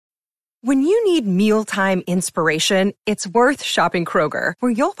When you need mealtime inspiration, it's worth shopping Kroger,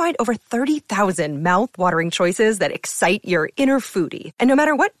 where you'll find over 30,000 mouth-watering choices that excite your inner foodie. And no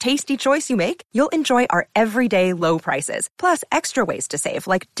matter what tasty choice you make, you'll enjoy our everyday low prices, plus extra ways to save,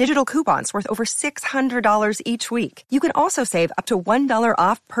 like digital coupons worth over $600 each week. You can also save up to $1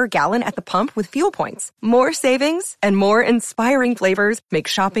 off per gallon at the pump with fuel points. More savings and more inspiring flavors make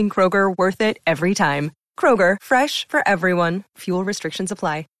shopping Kroger worth it every time. Kroger, fresh for everyone. Fuel restrictions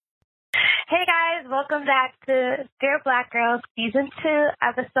apply. Hey guys, welcome back to Dear Black Girls Season 2,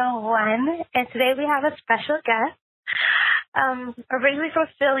 Episode 1. And today we have a special guest. Originally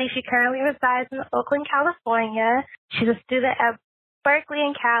from Philly, she currently resides in Oakland, California. She's a student at Berkeley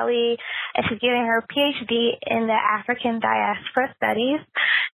in Cali, and she's getting her PhD in the African Diaspora Studies,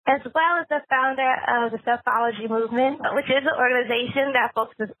 as well as the founder of the Selfology Movement, which is an organization that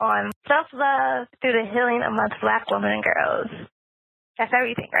focuses on self-love through the healing amongst Black women and girls. That's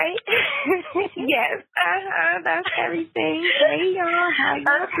everything, right? Yes, that's everything. Hey, y'all, how you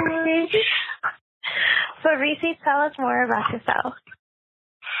doing? So, Reese, tell us more about yourself.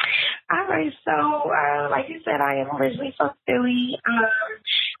 All right, so like you said, I am originally from Philly.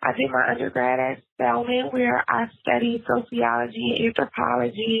 I did my undergrad at Spelman, where I studied sociology and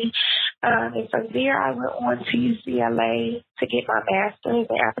anthropology. And from there, I went on to UCLA to get my master's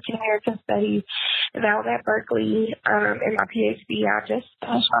in African American Studies. And now I'm at Berkeley in my PhD. I just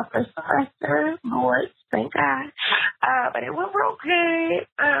finished my first semester. Lord, thank God. But it went real good.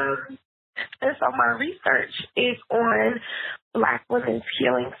 And so my research is on Black women's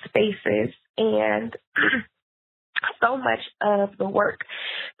healing spaces, and so much of the work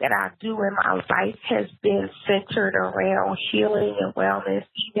that I do in my life has been centered around healing and wellness,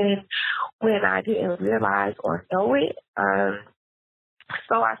 even when I didn't realize or know it.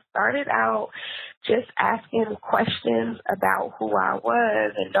 So I started out just asking questions about who I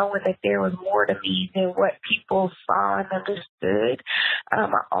was and knowing that there was more to me than what people saw and understood. I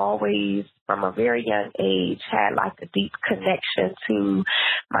always, from a very young age, had like a deep connection to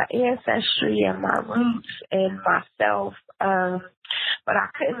my ancestry and my roots and myself. But I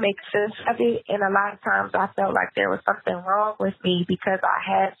couldn't make sense of it, and a lot of times I felt like there was something wrong with me because I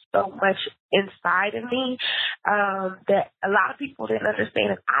had so much inside of me that a lot of people didn't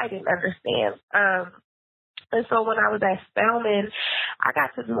understand and I didn't understand. And so when I was at Spelman, I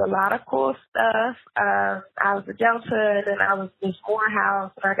got to do a lot of cool stuff. I was a Delta, and then I was Miss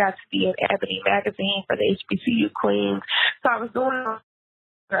Morehouse, and I got to be in Ebony magazine for the HBCU Queens. So I was doing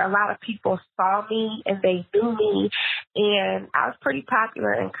a lot of people saw me and they knew me, and I was pretty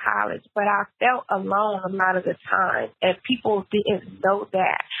popular in college, but I felt alone a lot of the time, and people didn't know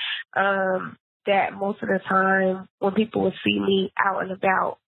that. That most of the time when people would see me out and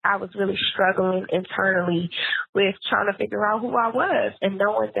about, I was really struggling internally with trying to figure out who I was and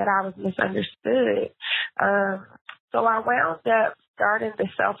knowing that I was misunderstood. So I wound up starting the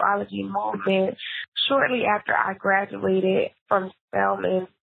Selfology Movement shortly after I graduated from Spelman,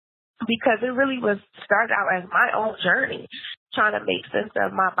 because it really was started out as my own journey, trying to make sense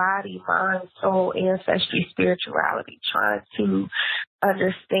of my body, mind, soul, ancestry, spirituality, trying to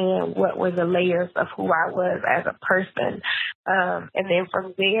understand what were the layers of who I was as a person. And then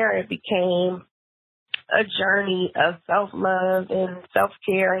from there, it became a journey of self-love and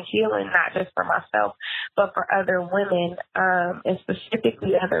self-care and healing, not just for myself, but for other women, and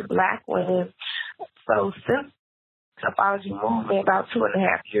specifically other Black women. So since Selfology Movement about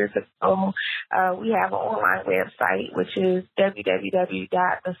 2.5 years ago, we have an online website, which is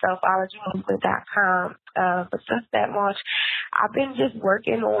www.theselfologymovement.com. But since that launch, I've been just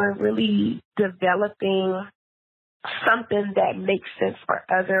working on really developing something that makes sense for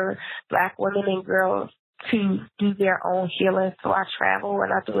other Black women and girls to do their own healing. So I travel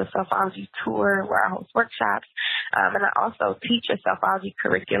and I do a Selfology tour where I host workshops, and I also teach a Selfology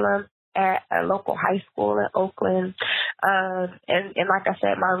curriculum at a local high school in Oakland. And like I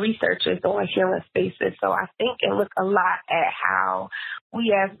said, my research is on healing spaces. So I think and look a lot at how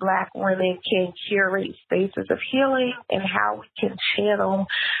we as Black women can curate spaces of healing and how we can channel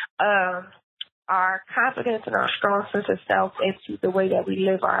our confidence and our strong sense of self into the way that we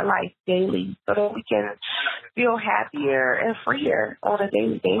live our life daily so that we can feel happier and freer on a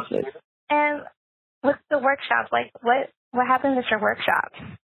daily basis. And with the workshops, like what happens at your workshops?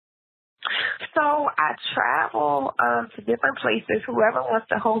 So I travel to different places, whoever wants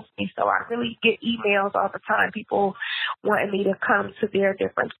to host me. So I really get emails all the time, people wanting me to come to their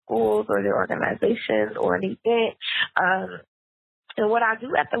different schools or their organizations or an event. And what I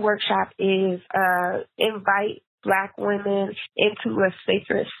do at the workshop is invite Black women into a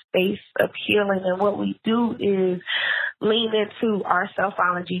sacred space of healing. And what we do is lean into our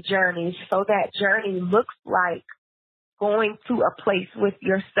selfology journeys. So that journey looks like going to a place with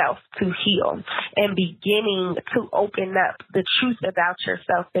yourself to heal and beginning to open up the truth about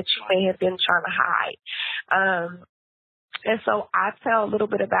yourself that you may have been trying to hide. And so I tell a little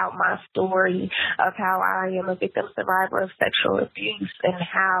bit about my story of how I am a victim survivor of sexual abuse and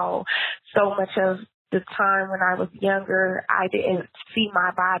how so much of the time when I was younger, I didn't see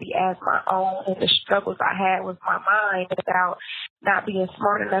my body as my own, and the struggles I had with my mind about not being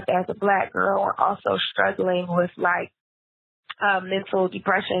smart enough as a Black girl, and also struggling with mental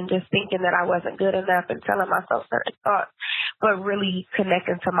depression, just thinking that I wasn't good enough and telling myself certain thoughts, but really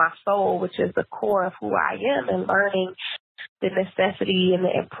connecting to my soul, which is the core of who I am, and learning the necessity and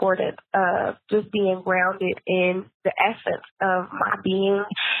the importance of just being grounded in the essence of my being,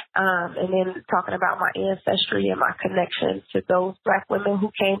 and then talking about my ancestry and my connection to those Black women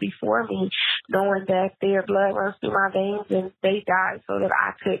who came before me, knowing that their blood runs through my veins and they died so that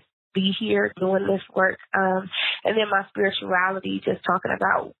I could be here doing this work. And then my spirituality, just talking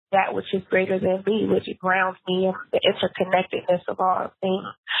about that which is greater than me, which grounds me in the interconnectedness of all things.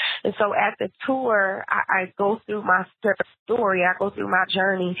 And so at the tour, I go through my story, I go through my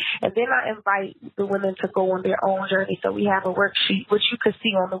journey, and then I invite the women to go on their own journey. So we have a worksheet, which you can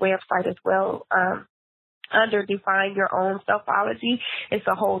see on the website as well, under Define Your Own Selfology. It's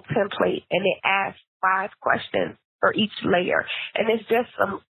a whole template, and it asks 5 questions for each layer. And it's just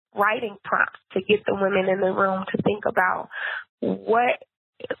some writing prompts to get the women in the room to think about what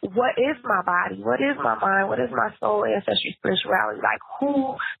is my body, what is my mind, what is my soul, ancestry, spirituality, like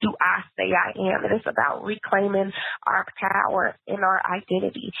who do I say I am? And it's about reclaiming our power and our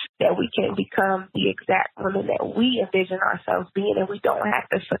identity, that we can become the exact women that we envision ourselves being, and we don't have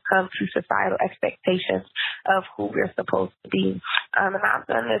to succumb to societal expectations of who we're supposed to be. And I've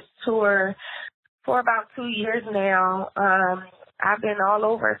done this tour for about 2 years now. I've been all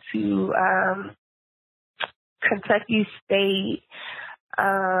over to Kentucky State,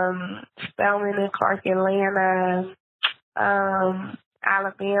 Spelman and Clark, Atlanta,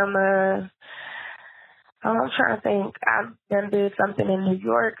 Alabama. I'm trying to think. I've done did something in New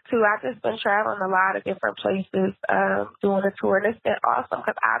York, too. I've just been traveling a lot of different places doing a tour, and it's been awesome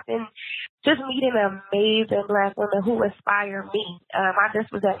because I've been just meeting amazing Black women who inspire me. I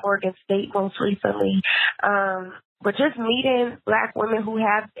just was at Morgan State most recently, but just meeting Black women who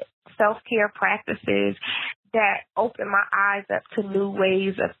have self-care practices that open my eyes up to new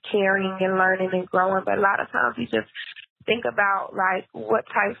ways of caring and learning and growing. But a lot of times we just think about, like, what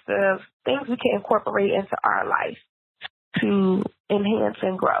types of things we can incorporate into our life to enhance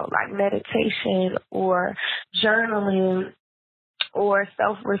and grow, like meditation or journaling or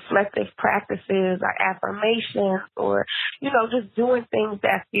self-reflective practices like affirmations, or, just doing things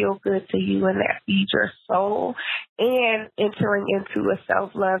that feel good to you and that feed your soul, and entering into a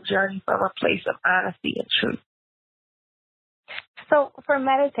self-love journey from a place of honesty and truth. So for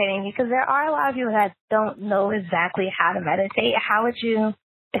meditating, because there are a lot of people that don't know exactly how to meditate, how would you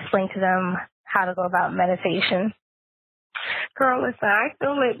explain to them how to go about meditation? Girl, listen, I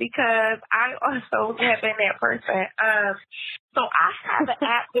feel it because I also have been that person. So I have an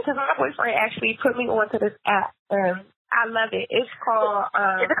app because my boyfriend actually put me onto this app. I love it. It's called...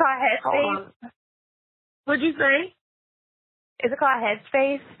 Is it called Headspace? What'd you say? Is it called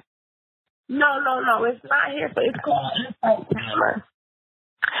Headspace? No. It's not here, but it's called Insight Timer.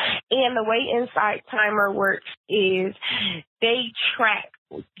 And the way Insight Timer works is they track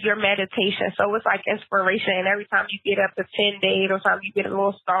your meditation. So it's like inspiration. And every time you get up to 10 days or something, you get a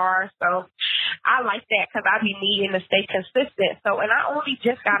little star. So I like that because I be needing to stay consistent. So, and I only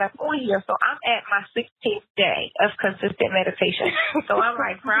just got up on here. So I'm at my 16th day of consistent meditation. So I'm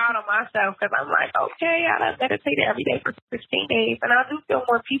like proud of myself because I'm like, okay, I done meditated every day for 16 days. And I do feel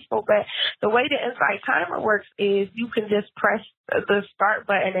more peaceful. But the way the Insight Timer works is you can just press the start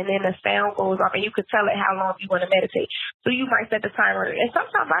button and then the sound goes off and you can tell it how long you want to meditate. So you might set the timer. And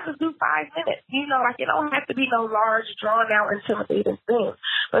sometimes I just do 5 minutes. Like it don't have to be no large, drawn out, intimidating thing.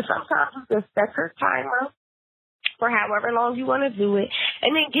 But sometimes you just set your timer for however long you want to do it,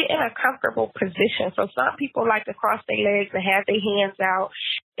 and then get in a comfortable position. So some people like to cross their legs and have their hands out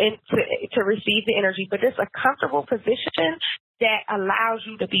and to receive the energy, but it's a comfortable position that allows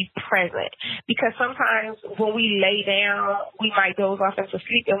you to be present. Because sometimes when we lay down, we might doze off into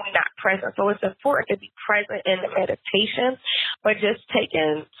sleep and we're not present. So it's important to be present in the meditation, but just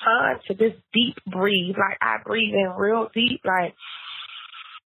taking time to just deep breathe. Like I breathe in real deep, like,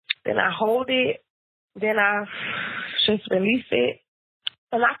 then I hold it, then I just release it,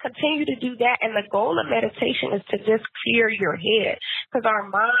 And I continue to do that. And the goal of meditation is to just clear your head, because our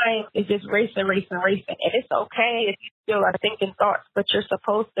mind is just racing. And it's okay if you still are thinking thoughts, but you're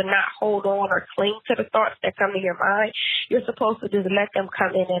supposed to not hold on or cling to the thoughts that come to your mind. You're supposed to just let them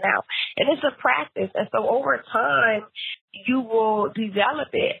come in and out. And it's a practice. And so over time, you will develop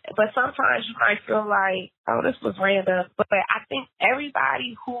it. But sometimes you might feel like, oh, this was random. But I think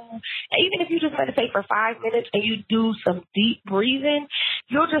everybody who, even if you just meditate for 5 minutes and you do some deep breathing,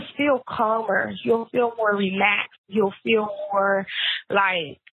 you'll just feel calmer. You'll feel more relaxed. You'll feel more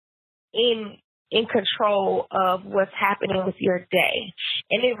like in control of what's happening with your day.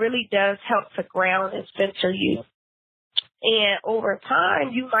 And it really does help to ground and center you. And over time,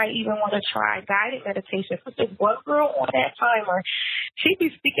 you might even want to try guided meditation. So there's one girl on that timer, she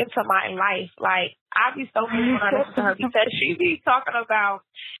be speaking to my life. Like, I be so moved when I listen to her, because she be talking about,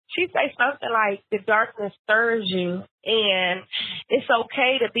 she say something like, the darkness stirs you, and it's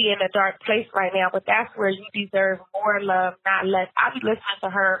okay to be in a dark place right now, but that's where you deserve more love, not less. I be listening to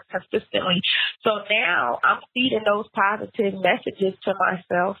her consistently. So now I'm feeding those positive messages to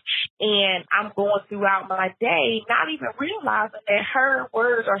myself, and I'm going throughout my day, not even realizing that her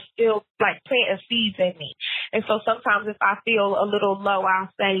words are still like planting seeds in me. And so sometimes if I feel a little low, I'll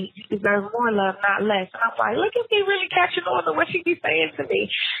say, you deserve more love, not less. And I'm like, look at me really catching on to what she be saying to me.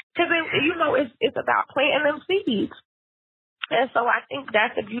 Because, it's about planting them seeds. And so I think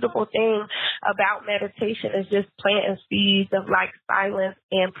that's a beautiful thing about meditation, is just planting seeds of like silence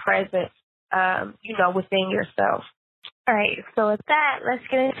and presence, within yourself. All right. So with that, let's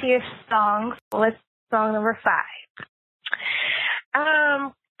get into your songs. What's song number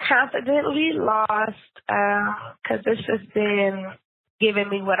 5? Confidently Lost, because this has been giving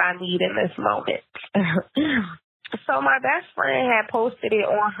me what I need in this moment. So my best friend had posted it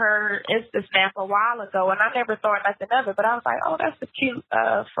on her Insta Snap a while ago, and I never thought nothing of it. But I was like, oh, that's a cute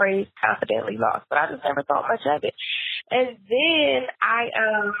phrase, confidently lost. But I just never thought much of it. And then I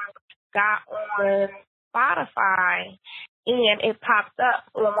got on Spotify, and it popped up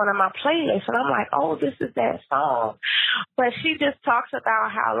on one of my playlists, and I'm like, oh, this is that song. But she just talks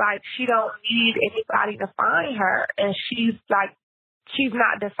about how, like, she don't need anybody to find her, and she's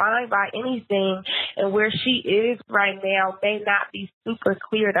not defined by anything, and where she is right now may not be super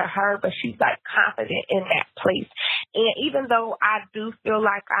clear to her, but she's like confident in that place. And even though I do feel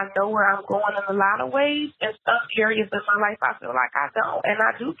like I know where I'm going in a lot of ways, in some areas of my life I feel like I don't, and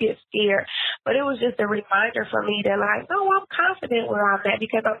I do get scared. But it was just a reminder for me that, like, no, I'm confident where I'm at,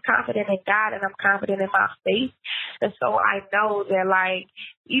 because I'm confident in God and I'm confident in my faith. And so I know that, like,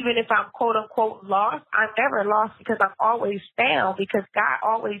 even if I'm quote unquote lost, I'm never lost, because I'm always found, because God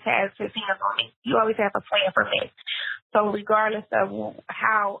always has his hands on me. He always has a plan for me. So regardless of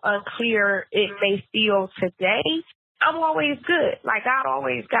how unclear it may feel today, I'm always good. Like, God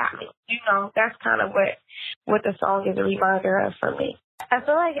always got me. That's kind of what the song is a reminder of for me. I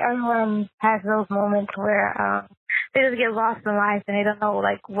feel like everyone has those moments where they just get lost in life and they don't know,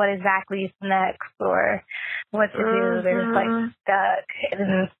 like, what exactly is next or what to do. They're just, like, stuck,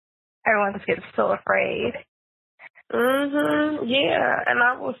 and everyone just gets so afraid. Yeah, and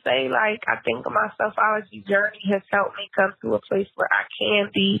I will say, like, I think my Selfology journey has helped me come to a place where I can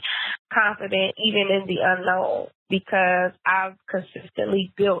be confident even in the unknown, because I've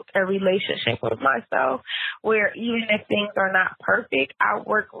consistently built a relationship with myself where even if things are not perfect, I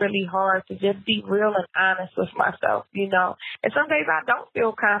work really hard to just be real and honest with myself, And some days I don't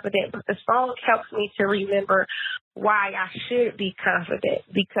feel confident, but the song helps me to remember why I should be confident,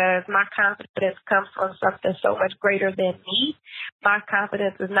 because my confidence comes from something so much greater than me. My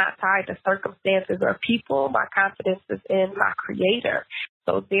confidence is not tied to circumstances or people. My confidence is in my Creator.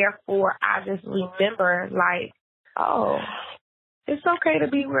 So therefore, I just remember, like, oh, it's okay to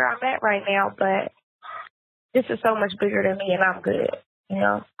be where I'm at right now, but this is so much bigger than me, and I'm good,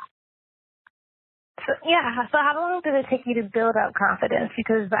 So how long does it take you to build up confidence?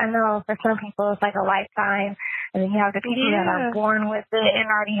 Because I know for some people it's like a lifetime, and then you have the people that are born with it and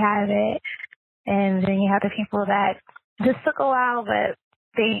already have it, and then you have the people that just took a while, but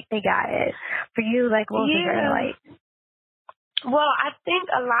they got it. For you, like, what was the journey like? Well, I think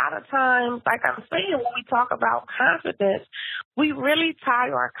a lot of times, like I'm saying, when we talk about confidence, we really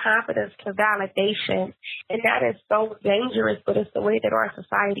tie our confidence to validation, and that is so dangerous, but it's the way that our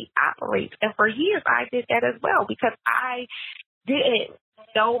society operates. And for years, I did that as well, because I didn't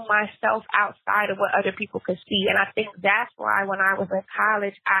know myself outside of what other people could see. And I think that's why when I was in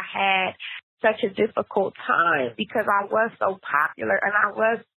college, I had such a difficult time, because I was so popular and I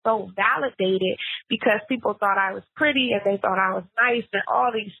was so validated, because people thought I was pretty and they thought I was nice and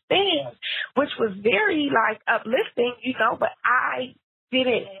all these things, which was very, like, uplifting, but I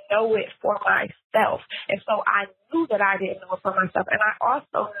didn't know it for myself. And so I knew that I didn't know it for myself. And I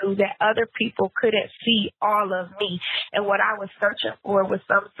also knew that other people couldn't see all of me. And what I was searching for was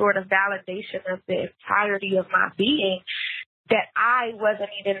some sort of validation of the entirety of my being that I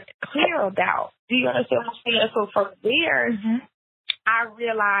wasn't even clear about. Do you understand what I'm saying? So from there, I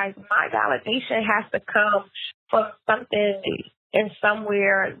realized my validation has to come from something and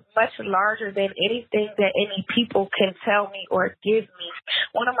somewhere much larger than anything that any people can tell me or give me.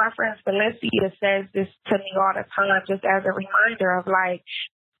 One of my friends, Valencia, says this to me all the time, just as a reminder of like,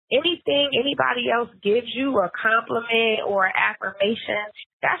 anything anybody else gives you, a compliment or affirmation,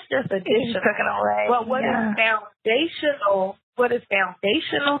 that's just additional. But what is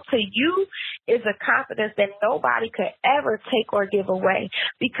foundational to you is a confidence that nobody could ever take or give away,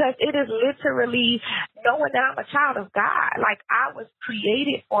 because it is literally knowing that I'm a child of God. Like, I was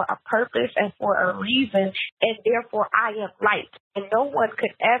created for a purpose and for a reason, and therefore I am light. And no one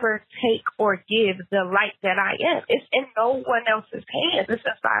could ever take or give the light that I am. It's in no one else's hands. It's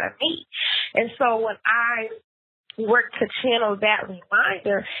inside of me. And so when I work to channel that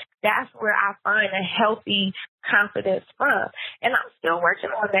reminder, that's where I find a healthy confidence from. And I'm still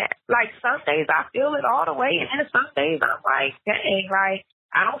working on that. Like, some days I feel it all the way, and then some days I'm like, dang, like,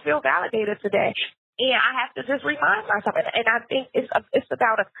 I don't feel validated today. And I have to just remind myself. And I think it's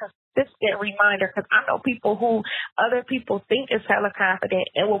about a consistent reminder, because I know people who other people think is hella confident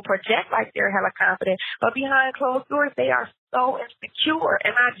and will project like they're hella confident, but behind closed doors, they are so insecure.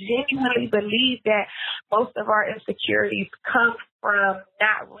 And I genuinely believe that most of our insecurities come from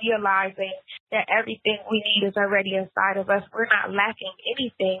not realizing that everything we need is already inside of us. We're not lacking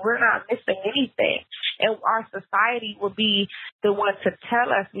anything. We're not missing anything. And our society will be the one to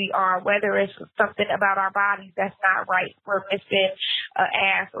tell us we are, whether it's something about our bodies that's not right. We're missing an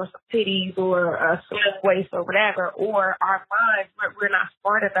ass or some titties or a slim waist or whatever, or our minds, we're not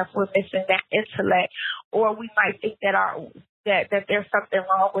smart enough. We're missing that intellect. Or we might think that that there's something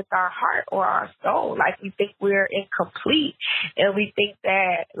wrong with our heart or our soul. Like, we think we're incomplete, and we think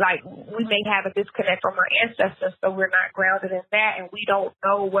that, like, we may have a disconnect from our ancestors, so we're not grounded in that, and we don't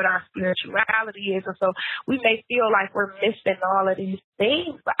know what our spirituality is. And so we may feel like we're missing all of these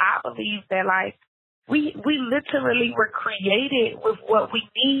things, but I believe that, like, we literally were created with what we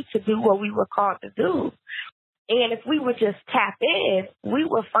need to do what we were called to do. And if we would just tap in, we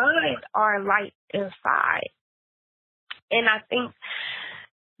will find our light inside. And I think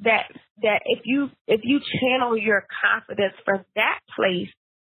that if you channel your confidence from that place,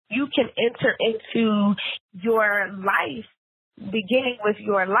 you can enter into your life beginning with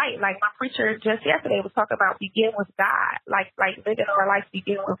your light. Like my preacher just yesterday was talking about begin with God, like living our life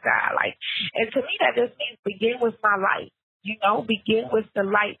begin with God. Like, and to me that just means begin with my light. You know, begin with the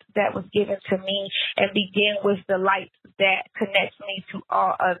light that was given to me, and begin with the light that connects me to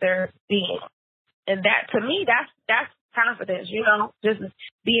all other beings. And that, to me, that's confidence, you know, just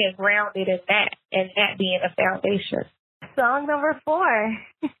being grounded in that, and that being a foundation. Song number 4.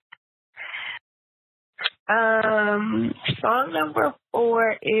 Song number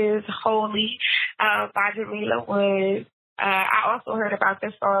 4 is Holy by Jamila Woods. I also heard about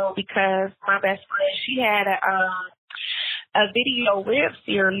this song because my best friend, she had a video web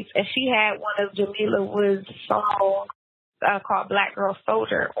series, and she had one of Jamila Woods' songs called Black Girl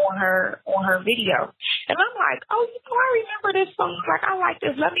Soldier on her video. And I'm like, oh, you know, I remember this song. Like, I like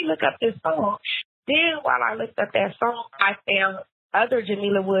this. Let me look up this song. Then while I looked up that song, I found other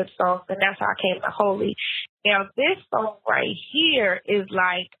Jamila Woods songs, and that's how I came to Holy. Now, this song right here is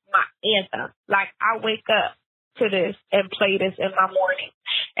like my anthem. Like, I wake up to this and play this in my morning,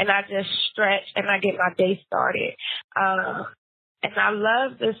 and I just stretch and I get my day started. And I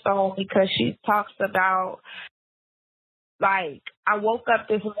love this song because she talks about, like, I woke up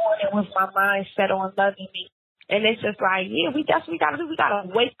this morning with my mind set on loving me. And it's just like, yeah, that's what we got to do. We got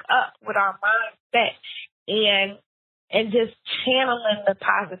to wake up with our mind set and just channeling the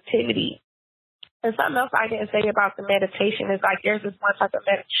positivity. And something else I didn't say about the meditation is, like, there's this one type of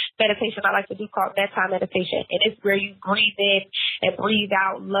meditation I like to do called metta meditation. And it's where you breathe in and breathe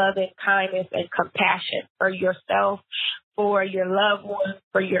out love and kindness and compassion for yourself, for your loved ones,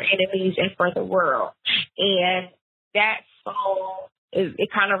 for your enemies, and for the world. And that song, it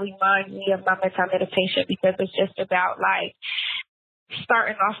kind of reminds me of my metta meditation, because it's just about, like,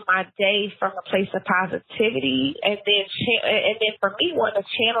 starting off my day from a place of positivity, and then for me, want to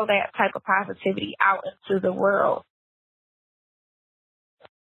channel that type of positivity out into the world.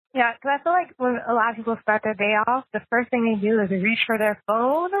 Yeah, because I feel like when a lot of people start their day off, the first thing they do is reach for their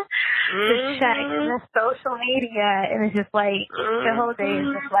phone to check the social media, and it's just like the whole day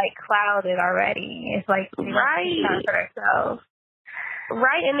is just like clouded already. It's like we don't take time for ourselves.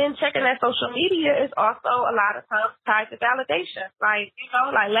 Right, and then checking that social media is also a lot of times tied to validation. Like,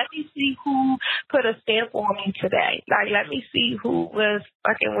 let me see who put a stamp on me today. Like, let me see who was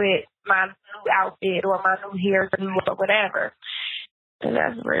fucking with my new outfit or my new hairdo or whatever. And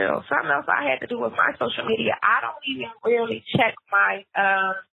that's real. Something else I had to do with my social media, I don't even really check my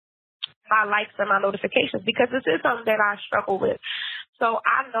my likes and my notifications because this is something that I struggle with. So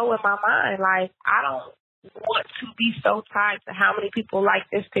I know in my mind, like, I don't want to be so tied to how many people like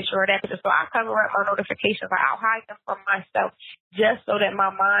this picture or that picture. So I cover up my notifications. Like, I'll hide them from myself just so that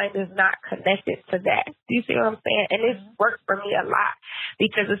my mind is not connected to that. Do you see what I'm saying? And it's worked for me a lot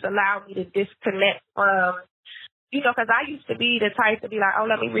because it's allowed me to disconnect from, because I used to be the type to be like, oh,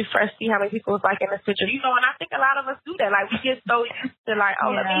 let me refresh, see how many people is liking this picture. And I think a lot of us do that. Like, we get so used to like,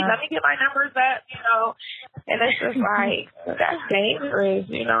 oh, let me get my numbers up, and it's just like, that's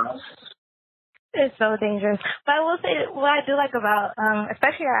dangerous, It's so dangerous. But I will say what I do like about,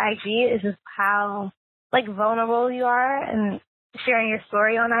 especially your IG, is just how, like, vulnerable you are and sharing your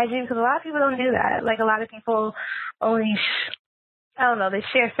story on IG, because a lot of people don't do that. Like, a lot of people only, I don't know, they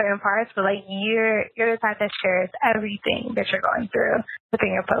share certain parts, but, like, you're the type that shares everything that you're going through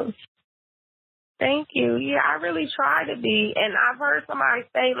within your post. Thank you. Yeah, I really try to be. And I've heard somebody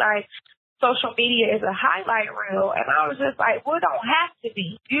say, like, social media is a highlight reel, and I was just like, well, it don't have to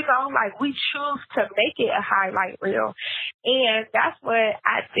be, like, we choose to make it a highlight reel, and that's what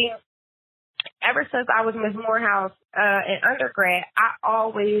I think. Ever since I was Miss Morehouse in undergrad, I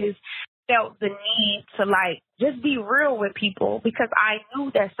always felt the need to, like, just be real with people because I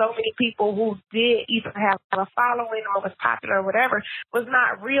knew that so many people who did either have a following or was popular or whatever was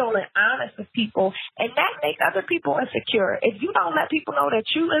not real and honest with people, and that makes other people insecure. If you don't let people know that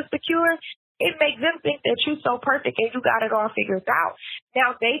you insecure, it makes them think that you're so perfect and you got it all figured out.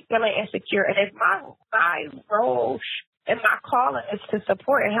 Now they feeling insecure, and it's my role and my calling is to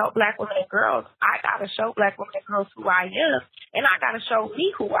support and help Black women and girls. I got to show Black women and girls who I am, and I got to show me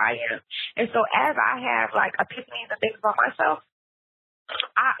who I am. And so as I have, like, epiphanies and things about myself,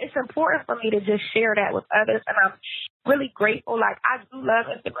 it's important for me to just share that with others, and I'm really grateful. Like, I do love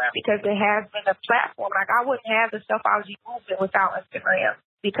Instagram because it has been a platform. Like, I wouldn't have the Selfology movement without Instagram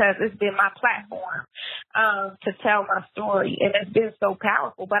because it's been my platform to tell my story, and it's been so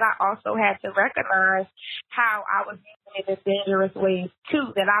powerful. But I also had to recognize how I was using it in dangerous ways,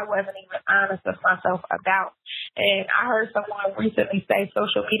 too, that I wasn't even honest with myself about. And I heard someone recently say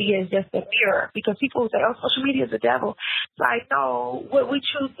social media is just a mirror because people say, oh, social media is the devil. It's like, no, what we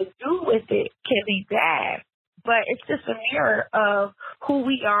choose to do with it can be bad. But it's just a mirror of who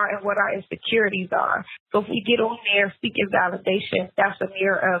we are and what our insecurities are. So if we get on there seeking validation, that's a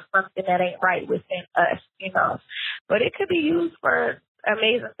mirror of something that ain't right within us, But it could be used for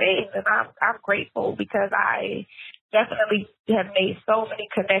amazing things, and I'm grateful because I definitely have made so many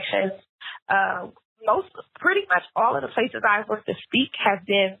connections. Pretty much all of the places I've worked to speak have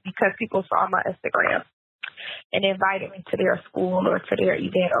been because people saw my Instagram and invited me to their school or to their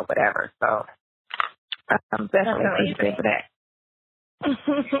event or whatever. So I'm definitely appreciative for that.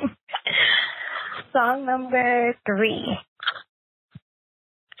 Song number 3.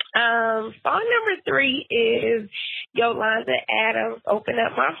 Song number 3 is Yolanda Adams, Open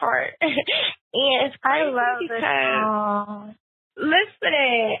Up My Heart. And I love this song.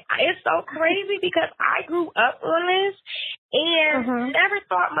 Listen, it's so crazy because I grew up on this and never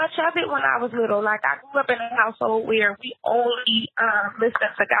thought much of it when I was little. Like, I grew up in a household where we only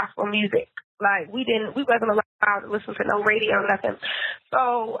listened to gospel music. Like, we wasn't allowed to listen to no radio or nothing.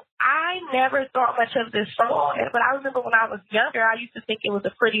 So I never thought much of this song. But I remember when I was younger, I used to think it was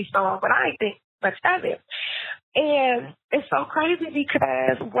a pretty song, but I didn't think much of it. And it's so crazy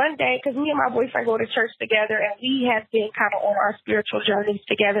because one day, because me and my boyfriend go to church together, and we have been kind of on our spiritual journeys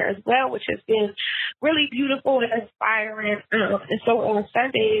together as well, which has been really beautiful and inspiring. And so on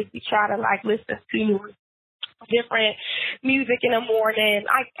Sundays, we try to, like, listen to different music in the morning.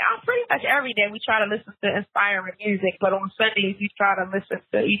 Pretty much every day we try to listen to inspiring music, but on Sundays we try to listen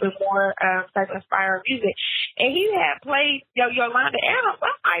to even more type of inspiring music. And he had played Yolanda Adams.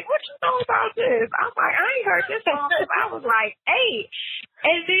 I'm like, what you know about this? I'm like, I ain't heard this song since I was like 8.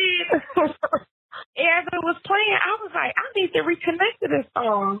 And then as it was playing, I was like, I need to reconnect to this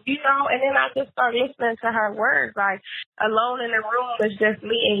song, and then I just started listening to her words, like, alone in the room is just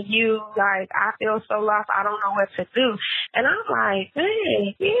me and you, like, I feel so lost, I don't know what to do. And I'm like,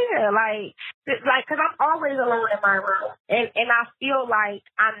 dang, yeah, like, because I'm always alone in my room, and I feel like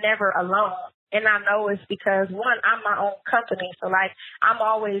I'm never alone. And I know it's because, one, I'm my own company, so, like, I'm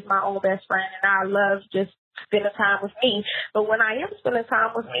always my own best friend, and I love just spending time with me. But when I am spending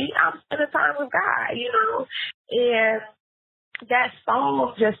time with me, I'm spending time with God, And that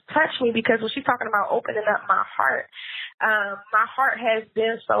song just touched me because when she's talking about opening up my heart has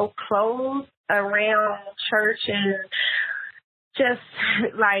been so closed around church and just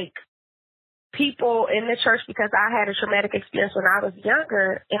like people in the church because I had a traumatic experience when I was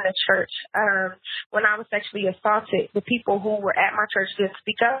younger in the church. When I was sexually assaulted, the people who were at my church didn't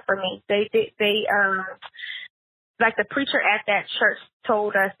speak up for me. They like the preacher at that church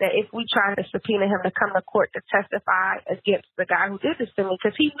told us that if we tried to subpoena him to come to court to testify against the guy who did this to me,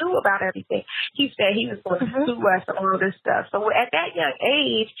 because he knew about everything, he said he was going to sue us and all this stuff. So at that young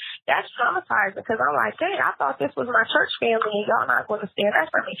age, that's traumatizing because I'm like, dang, I thought this was my church family and y'all not going to stand up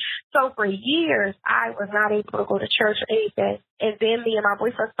for me. So for years, I was not able to go to church or anything. And then me and my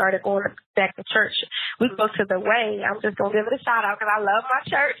boyfriend started going back to church. We go to the Way. I'm just going to give it a shout out because I love my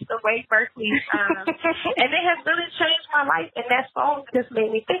church, the Way Berkeley. And it has really changed my life. And that song just made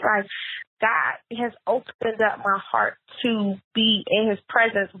me think like God has opened up my heart to be in his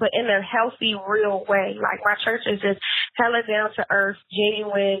presence, but in a healthy, real way. Like my church is just hella down to earth,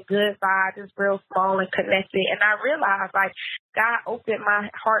 genuine, good vibes, just real small and connected. And I realized like God opened my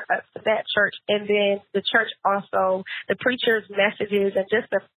heart up to that church. And then the church also, the preacher's messages and just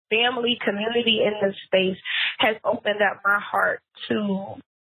the family community in this space has opened up my heart to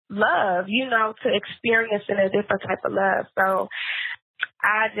love, to experience in a different type of love. So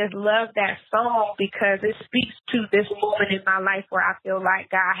I just love that song because it speaks to this moment in my life where I feel like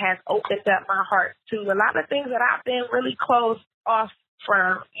God has opened up my heart to a lot of things that I've been really closed off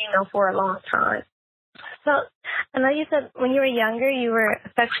from, for a long time. So I know you said when you were younger you were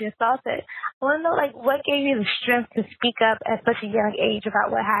sexually assaulted. I want to know, what gave you the strength to speak up at such a young age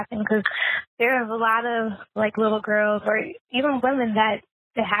about what happened? Because there's a lot of, little girls or even women that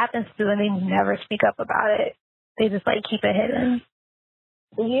it happens to and they never speak up about it. They just, keep it hidden.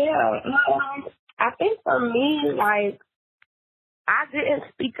 Yeah, I think for me, I didn't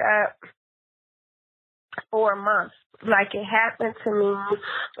speak up for months. It happened to me,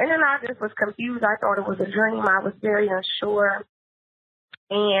 and then I just was confused. I thought it was a dream. I was very unsure,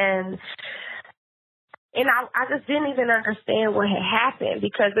 and I just didn't even understand what had happened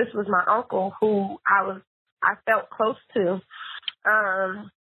because this was my uncle who I felt close to.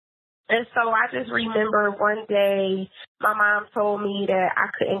 And so I just remember one day my mom told me that I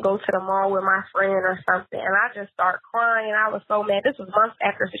couldn't go to the mall with my friend or something. And I just started crying. I was so mad. This was months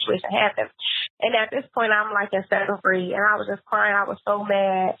after the situation happened. And at this point, I'm in 7th grade. And I was just crying. I was so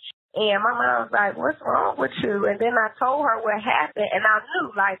mad. And my mom was like, what's wrong with you? And then I told her what happened. And I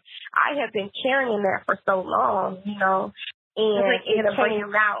knew, I had been carrying that for so long, and it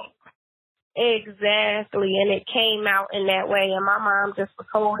came out. Exactly, and it came out in that way, and my mom just was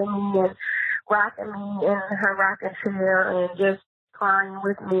holding me and rocking me in her rocking chair and just crying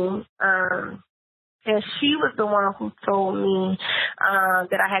with me. And she was the one who told me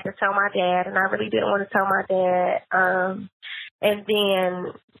that I had to tell my dad, and I really didn't want to tell my dad. And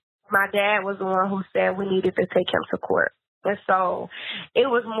then my dad was the one who said we needed to take him to court. And so it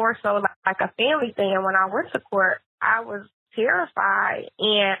was more so like a family thing, and when I went to court, I was terrified,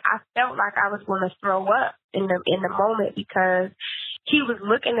 and I felt like I was going to throw up in the moment because he was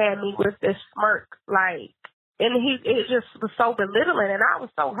looking at me with this smirk, and it just was so belittling, and I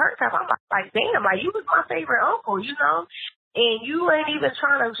was so hurt because I'm like, damn, you was my favorite uncle, and you ain't even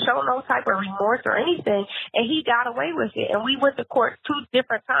trying to show no type of remorse or anything, and he got away with it, and we went to court 2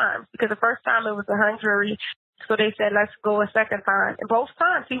 different times because the first time it was a hung jury, so they said let's go a second time, and both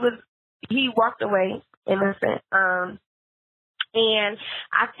times he walked away innocent. And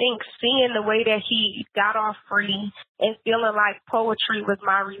I think seeing the way that he got off free and feeling like poetry was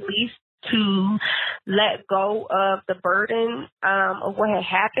my release to let go of the burden of what had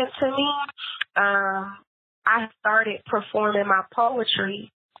happened to me, I started performing my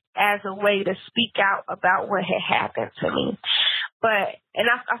poetry as a way to speak out about what had happened to me. And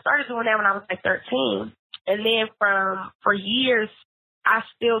I started doing that when I was 13. And then for years, I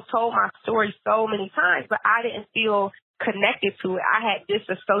still told my story so many times, but I didn't feel connected to it. I had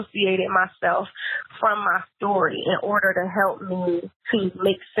disassociated myself from my story in order to help me to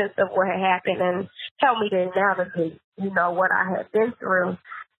make sense of what had happened and help me to navigate, what I had been through.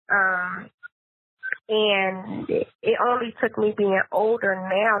 And it only took me being older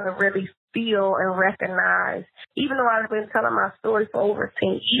now to really feel and recognize, even though I've been telling my story for over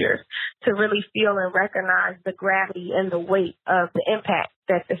 10 years, to really feel and recognize the gravity and the weight of the impact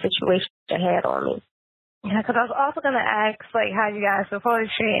that the situation had on me. Yeah, because I was also going to ask, how you guys with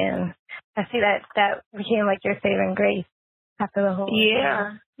poetry, and I see that became, your saving grace after the whole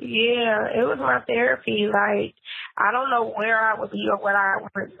Yeah, it was my therapy. I I don't know where I would be or what I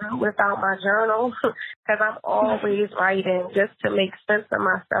would do without my journal, because I'm always writing just to make sense of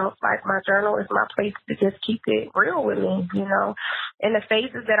myself. Like, my journal is my place to just keep it real with me, you know. And the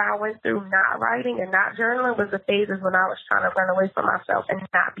phases that I went through not writing and not journaling was the phases when I was trying to run away from myself and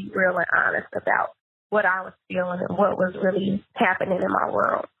not be real and honest about what I was feeling and what was really happening in my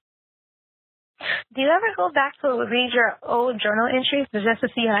world. Do you ever go back to read your old journal entries just to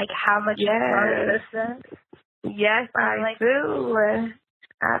see, like, how much you learned? Yes, I do.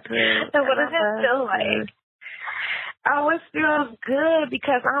 I do. So what does it feel like? Oh, it feels good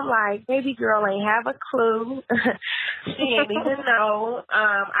because I'm like, baby girl ain't have a clue. She ain't even know.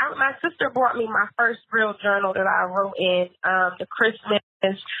 My sister bought me my first real journal that I wrote in the Christmas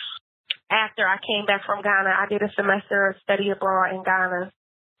after I came back from Ghana. I did a semester of study abroad in Ghana.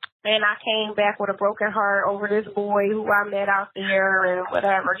 And I came back with a broken heart over this boy who I met out there and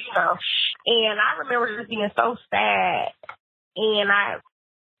whatever, you know. And I remember just being so sad. And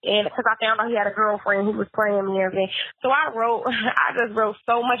because I found out he had a girlfriend who was playing me and everything. So I just wrote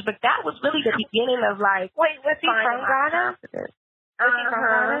so much. But that was really the beginning of, like, wait, was he from Ghana? Was he from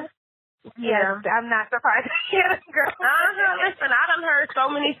Ghana? Yeah. Yes, I'm not surprised to hear a girl. Listen, I done heard so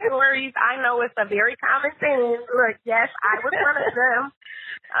many stories. I know it's a very common thing. Look, yes, I was one of them.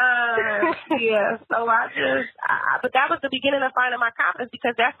 Yeah, so but that was the beginning of finding my confidence,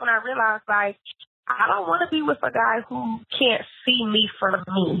 because that's when I realized, like, I don't want to be with a guy who can't see me for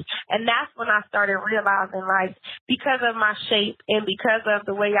me. And that's when I started realizing, like, because of my shape and because of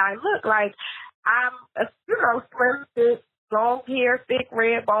the way I look, like, I'm, slim, thick, long hair, thick,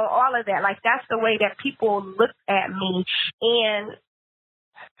 red bone, all of that. Like, that's the way that people look at me. And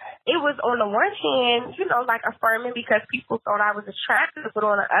it was, on the one hand, like, affirming because people thought I was attractive, but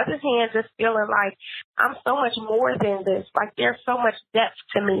on the other hand, just feeling like I'm so much more than this. Like, there's so much depth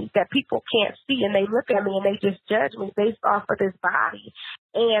to me that people can't see, and they look at me and they just judge me based off of this body.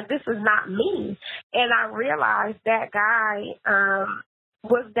 And this is not me. And I realized that guy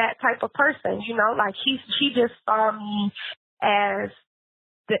was that type of person, like, he just saw me as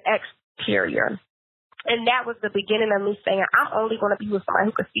the exterior. And that was the beginning of me saying, I'm only going to be with somebody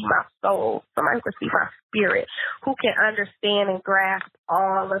who can see my soul, somebody who can see my spirit, who can understand and grasp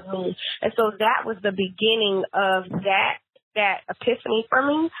all of me. And so that was the beginning of that epiphany for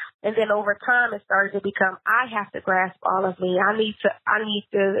me. And then over time, it started to become, I have to grasp all of me. I need to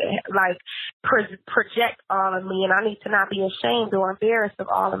like project all of me, and I need to not be ashamed or embarrassed of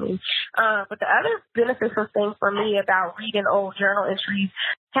all of me. But the other beneficial thing for me about reading old journal entries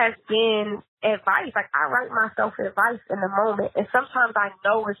has been advice. Like, I write myself advice in the moment, and sometimes I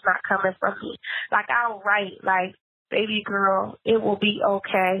know it's not coming from me. Like, I'll write, like, baby girl, it will be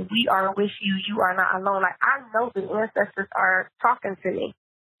okay. We are with you. You are not alone. Like, I know the ancestors are talking to me,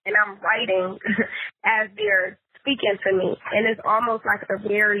 and I'm writing as they're speaking to me. And it's almost like a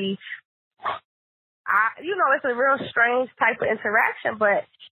very, it's a real strange type of interaction, but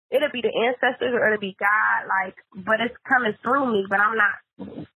it'll be the ancestors or it'll be God, like, but it's coming through me, but I'm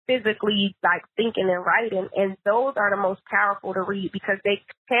not physically, like, thinking and writing. And those are the most powerful to read because they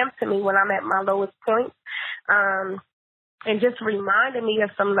come to me when I'm at my lowest point. And just reminded me of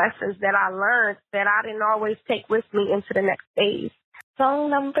some lessons that I learned that I didn't always take with me into the next phase.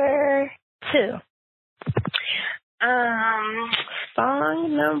 Song number 2.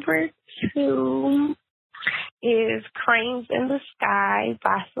 Song number 2 is Cranes in the Sky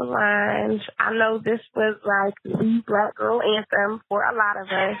by Solange. I know this was like the Black girl anthem for a lot of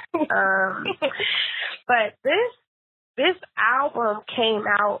us. But this album came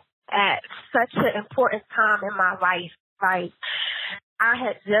out at such an important time in my life. Like, I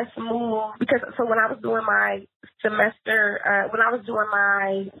had just moved so when I was doing my semester, when I was doing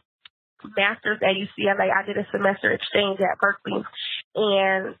my master's at UCLA, I did a semester exchange at Berkeley.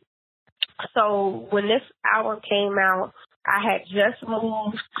 And so when this album came out, I had just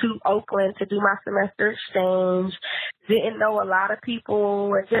moved to Oakland to do my semester exchange, didn't know a lot of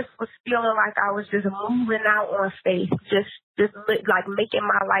people, and just was feeling like I was just moving out on faith, just like making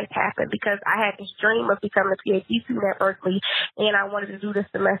my life happen, because I had this dream of becoming a PhD student at Berkeley, and I wanted to do the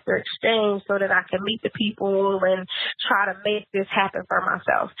semester exchange so that I could meet the people and try to make this happen for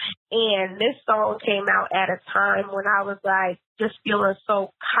myself. And this song came out at a time when I was like just feeling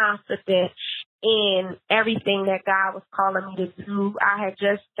so confident in everything that God was calling me to do. I had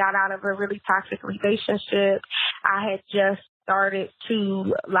just got out of a really toxic relationship. I had just started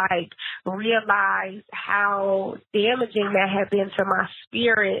to like realize how damaging that had been to my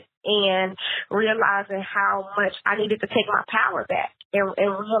spirit, and realizing how much I needed to take my power back, and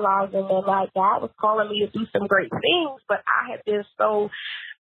realizing that like God was calling me to do some great things, but I had been so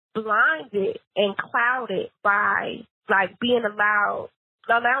blinded and clouded by, like,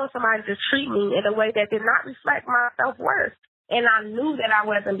 allowing somebody to treat me in a way that did not reflect my self-worth. And I knew that I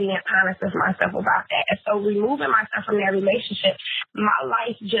wasn't being honest with myself about that. And so removing myself from that relationship, my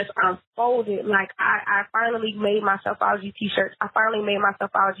life just unfolded. Like, I finally made my Selfology T-shirts. I finally made my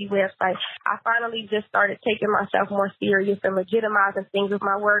Selfology website. I finally just started taking myself more serious and legitimizing things with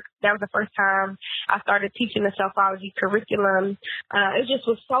my work. That was the first time I started teaching the Selfology curriculum. It just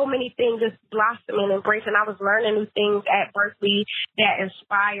was so many things just blossoming and embracing. I was learning new things at Berkeley that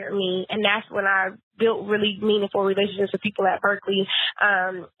inspired me. And that's when I built really meaningful relationships with people at Berkeley.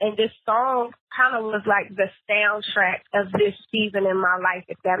 And this song kind of was like the soundtrack of this season in my life,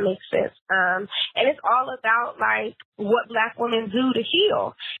 if that makes sense. And it's all about, like, what Black women do to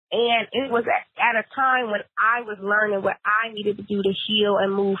heal. And it was at a time when I was learning what I needed to do to heal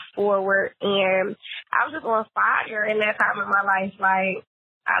and move forward. And I was just on fire in that time of my life. Like,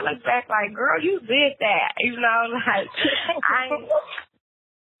 I look back like, girl, you did that. You know, like,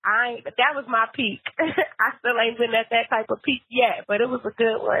 that was my peak. I still ain't been at that type of peak yet, but it was a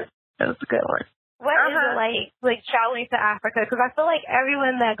good one. It was a good one. What is it like traveling to Africa? Because I feel like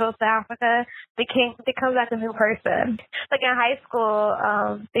everyone that goes to Africa, they come back a new person. Like in high school,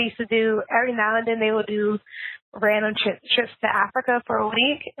 they used to do, every now and then they would do random trips to Africa for a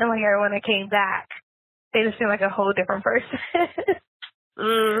week, and like everyone that came back, they just seemed like a whole different person.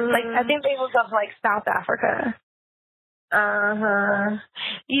 Like, I think they moved up to like South Africa.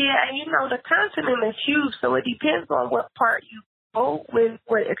 Yeah, and you know, the continent is huge, so it depends on what part you go with,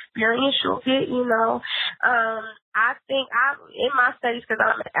 what experience you'll get, you know. I think in my studies, because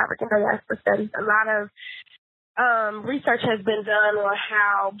I'm in African diaspora studies, a lot of research has been done on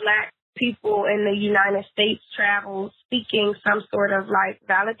how Black people in the United States travel seeking some sort of, like,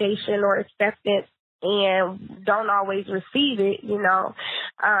 validation or acceptance and don't always receive it, you know,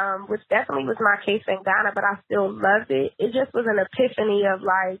 which definitely was my case in Ghana, but I still loved it. It just was an epiphany of,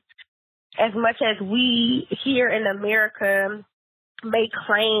 like, as much as we here in America may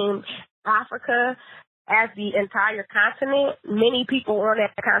claim Africa as the entire continent, many people on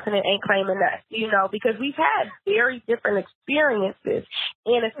that continent ain't claiming us, you know, because we've had very different experiences,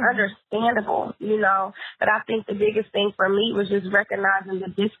 and it's understandable, you know. But I think the biggest thing for me was just recognizing the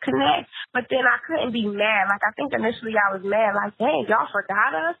disconnect. But then I couldn't be mad. Like, I think initially I was mad, like, dang, y'all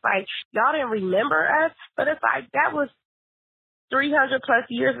forgot us? Like, y'all didn't remember us? But it's like, that was 300 plus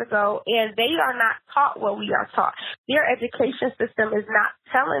years ago, and they are not taught what we are taught. Their education system is not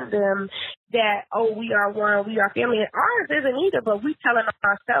telling them that, oh, we are one, we are family. And ours isn't either, but we telling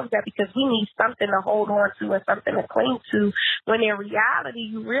ourselves that because we need something to hold on to and something to cling to, when in reality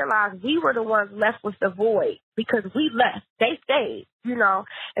you realize we were the ones left with the void because we left. They stayed, you know.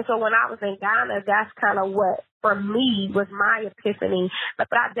 And so when I was in Ghana, that's kind of what, for me, was my epiphany. But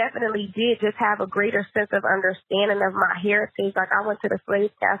I definitely did just have a greater sense of understanding of my heritage. Like, I went to the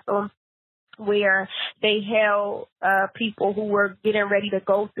slave castle where they held people who were getting ready to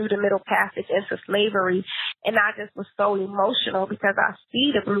go through the Middle Passage into slavery. And I just was so emotional because I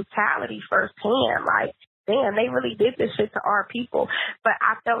see the brutality firsthand. Like, damn, they really did this shit to our people. But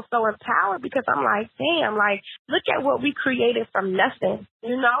I felt so empowered because I'm like, damn, like, look at what we created from nothing,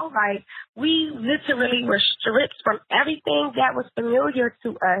 you know? Like, we literally were stripped from everything that was familiar to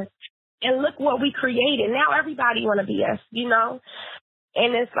us. And look what we created. Now everybody want to be us, you know?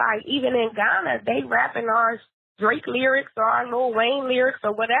 And it's like, even in Ghana, they rapping our Drake lyrics or our Lil Wayne lyrics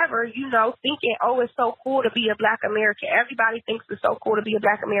or whatever, you know, thinking, oh, it's so cool to be a Black American. Everybody thinks it's so cool to be a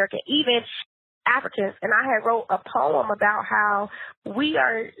Black American, even Africans. And I had wrote a poem about how we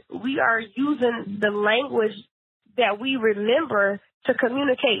are using the language that we remember to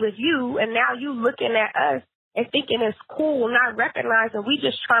communicate with you, and now you looking at us and thinking it's cool, not recognizing we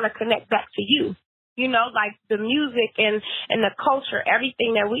just trying to connect back to you. You know, like the music and the culture,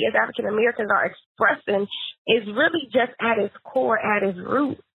 everything that we as African Americans are expressing is really just at its core, at its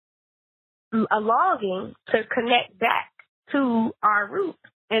root, a longing to connect back to our roots.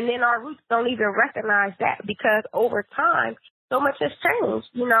 And then our roots don't even recognize that because over time, so much has changed,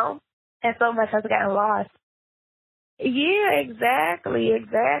 you know, and so much has gotten lost. Yeah, exactly.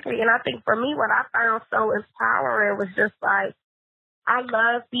 And I think for me, what I found so empowering was just like, I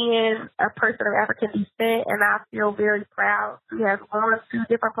love being a person of African descent, and I feel very proud to have gone to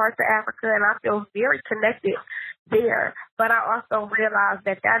different parts of Africa, and I feel very connected there. But I also realize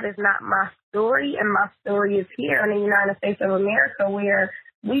that that is not my story, and my story is here in the United States of America, where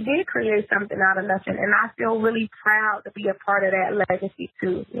we did create something out of nothing, and I feel really proud to be a part of that legacy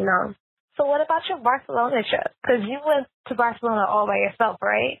too, you know. So what about your Barcelona trip? Because you went to Barcelona all by yourself,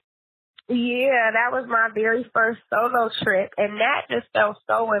 right? Yeah, that was my very first solo trip, and that just felt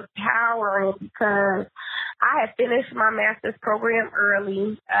so empowering because I had finished my master's program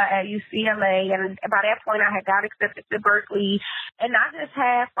early at UCLA, and by that point I had got accepted to Berkeley, and I just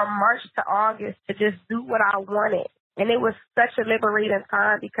had from March to August to just do what I wanted. And it was such a liberating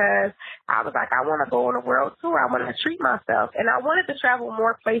time because I was like, I want to go on a world tour. I want to treat myself. And I wanted to travel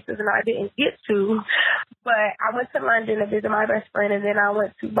more places than I didn't get to. But I went to London to visit my best friend, and then I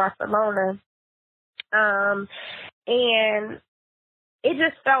went to Barcelona. And it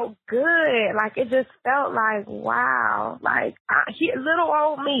just felt good. Like, it just felt like, wow, like little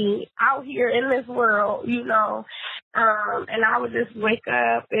old me out here in this world, you know. And I would just wake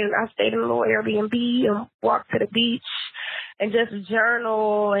up and I stayed in a little Airbnb and walk to the beach and just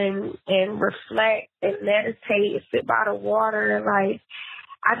journal and reflect and meditate and sit by the water. And like,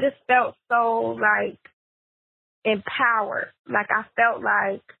 I just felt so like empowered. Like, I felt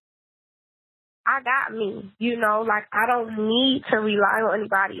like I got me, you know, like I don't need to rely on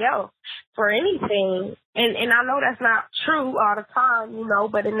anybody else for anything. And I know that's not true all the time, you know,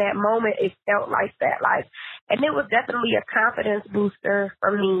 but in that moment it felt like that. Like, and it was definitely a confidence booster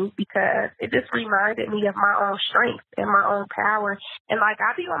for me because it just reminded me of my own strength and my own power. And like,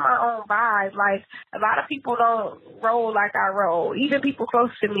 I be on my own vibe. Like, a lot of people don't roll like I roll, even people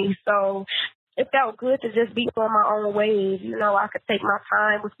close to me. So it felt good to just be on my own wave. You know, I could take my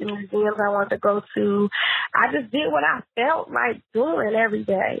time with the museums I wanted to go to. I just did what I felt like doing every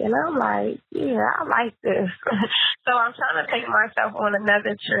day. And I'm like, yeah, I like this. So I'm trying to take myself on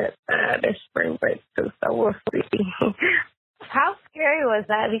another trip this spring break too. So we'll see. How scary was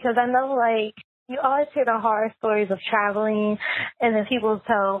that? Because I know, like, you always hear the horror stories of traveling, and then people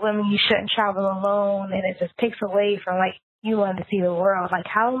tell women you shouldn't travel alone, and it just takes away from, like, you wanting to see the world. Like,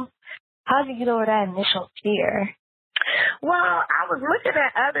 how did you get over that initial fear? Well, I was looking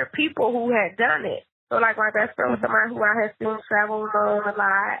at other people who had done it. So, like, my best friend was somebody who I had seen travel alone a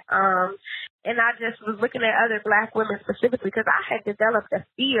lot. And I just was looking at other Black women specifically because I had developed a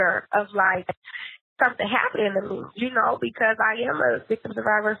fear of, like, something happening to me, you know, because I am a victim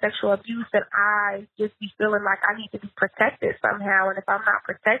survivor of sexual abuse, and I just be feeling like I need to be protected somehow. And if I'm not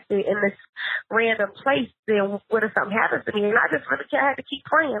protected in this random place, then what if something happens to me? And I just really had to keep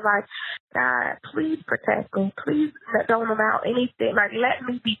praying, like, God, please protect me. Please don't allow anything. Like, let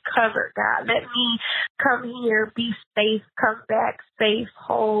me be covered, God. Let me come here, be safe, come back safe,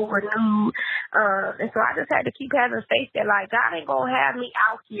 whole, renewed. And so I just had to keep having faith that, like, God ain't going to have me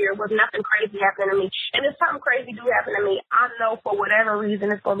out here with nothing crazy happening to me. And if something crazy do happen to me, I know for whatever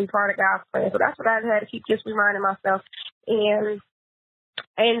reason it's going to be part of God's plan. So that's what I had to keep just reminding myself. And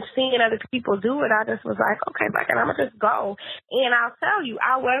seeing other people do it, I just was like, okay, like, and I'm going to just go. And I'll tell you,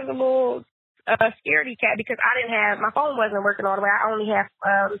 I was a little scaredy cat because my phone wasn't working all the way. I only have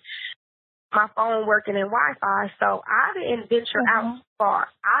my phone working in Wi-Fi, so I didn't venture out far.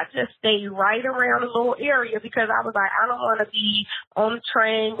 I just stayed right around the little area because I was like, I don't want to be on the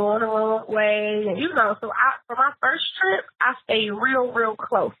train going the wrong way, and you know. So for my first trip, I stayed real, real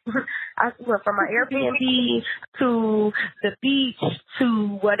close. I went from my Airbnb to the beach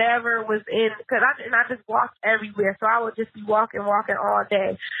to whatever was because I just walked everywhere, so I would just be walking all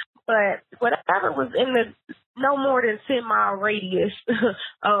day. But whatever was in the no more than 10-mile radius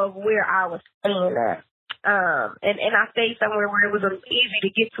of where I was staying at. And I stayed somewhere where it was easy to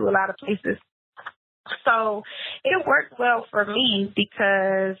get to a lot of places. So it worked well for me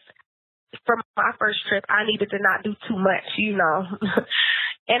because for my first trip, I needed to not do too much, you know.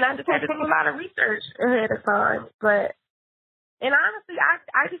 And I just had to do a lot of research ahead of time. And honestly,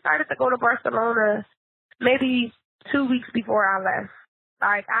 I decided to go to Barcelona maybe 2 weeks before I left.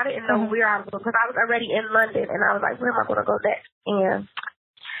 Like, I didn't know where I was going because I was already in London, and I was like, where am I going to go next? And,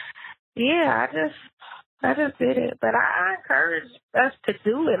 yeah, I just did it. But I encourage us to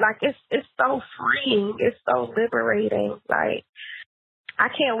do it. Like, it's so freeing. It's so liberating. Like, I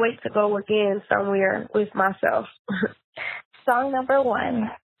can't wait to go again somewhere with myself. Song number 1.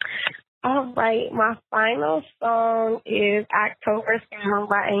 All right. My final song is October Song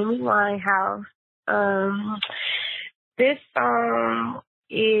by Amy Winehouse. This song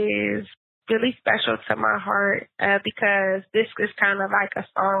is really special to my heart because this is kind of like a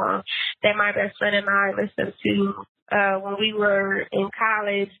song that my best friend and I listened to when we were in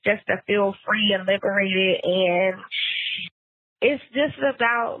college just to feel free and liberated. And it's just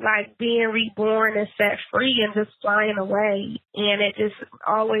about, like, being reborn and set free and just flying away. And it just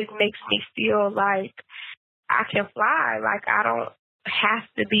always makes me feel like I can fly. Like, I don't have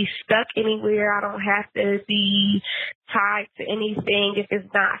to be stuck anywhere. I don't have to be tied to anything if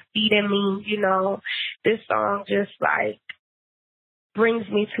it's not feeding me, you know. This song just, like, brings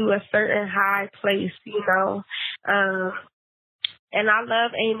me to a certain high place, you know. And I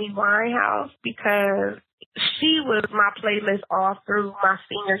love Amy Winehouse because she was my playlist all through my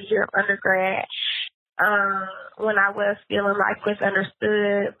senior year of undergrad. When I was feeling like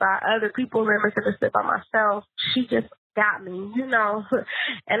misunderstood by other people and misunderstood by myself, she just got me, you know.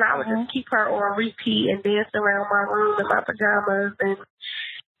 And I would just keep her on repeat and dance around my room in my pajamas and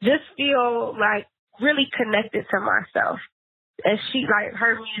just feel like really connected to myself. And she, like,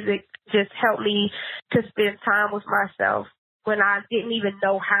 her music just helped me to spend time with myself when I didn't even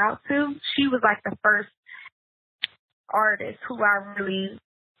know how to. She was like the first artist who I really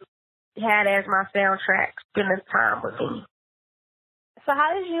had as my soundtrack, spending time with me. So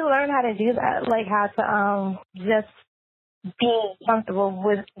how did you learn how to do that? Like how to just be comfortable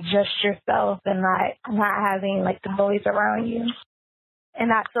with just yourself and not having like the noise around you and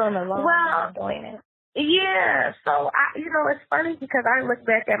not feeling alone while doing it? Yeah, so it's funny because I look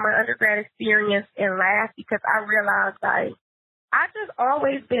back at my undergrad experience and laugh because I realized like I just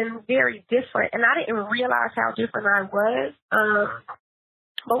always been very different and I didn't realize how different I was.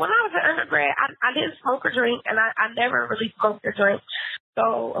 But when I was an undergrad, I didn't smoke or drink, and I never really smoked or drank.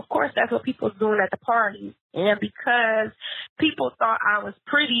 So, of course, that's what people was doing at the parties. And because people thought I was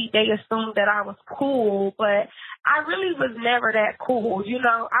pretty, they assumed that I was cool. But I really was never that cool. You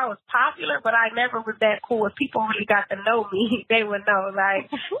know, I was popular, but I never was that cool. If people really got to know me, they would know,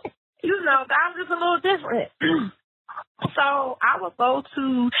 like, you know, I was just a little different. So I would go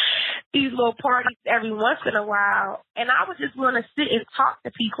to these little parties every once in a while, and I would just want to sit and talk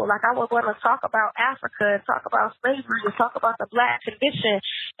to people. Like, I would want to talk about Africa, talk about slavery, and talk about the Black condition.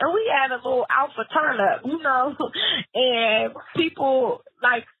 And we had a little alpha turn-up, you know. And people,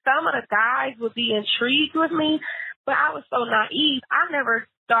 like, some of the guys would be intrigued with me, but I was so naive. I never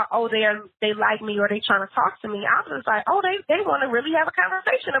thought, they like me or they trying to talk to me. I was just like, they want to really have a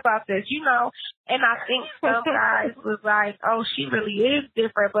conversation about this, you know. And I think some guys was like, she really is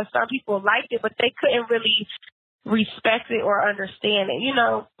different, but some people liked it, but they couldn't really respect it or understand it, you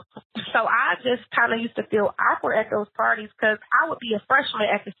know. So I just kind of used to feel awkward at those parties because I would be a freshman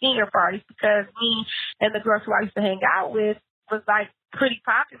at the senior parties because me and the girls who I used to hang out with was like pretty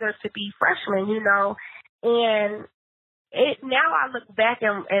popular to be freshmen, you know. And now I look back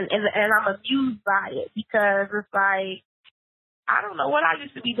and I'm amused by it because it's like, I don't know what I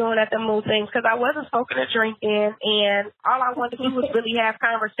used to be doing at them little things because I wasn't smoking or drinking, and all I wanted to do was really have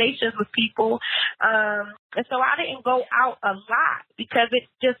conversations with people. And so I didn't go out a lot because it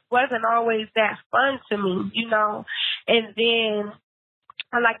just wasn't always that fun to me, you know. And then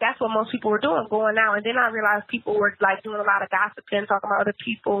that's what most people were doing, going out. And then I realized people were like doing a lot of gossiping, talking about other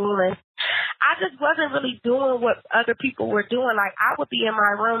people, and I just wasn't really doing what other people were doing. Like, I would be in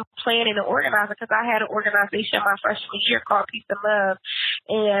my room planning and organizing because I had an organization my freshman year called Peace and Love,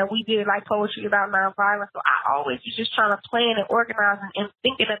 and we did, like, poetry about nonviolence. So I always was just trying to plan and organize and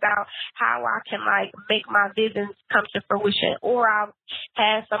thinking about how I can, like, make my visions come to fruition. Or I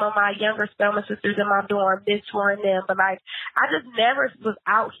had some of my younger Spelman sisters in my dorm mentoring them. But, like, I just never was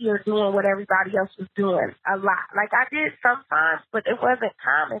out here doing what everybody else was doing a lot. Like, I did sometimes, but it wasn't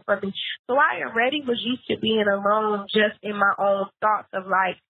common for me. So I already was used to being alone just in my own thoughts of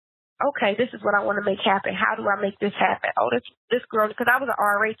like, okay, this is what I want to make happen. How do I make this happen? This girl, because I was an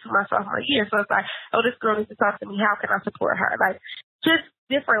RA to my sophomore year. So it's like, this girl needs to talk to me. How can I support her? Like, just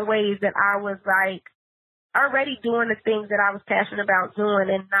different ways that I was like already doing the things that I was passionate about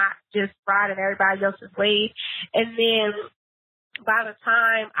doing and not just riding everybody else's wave. And then by the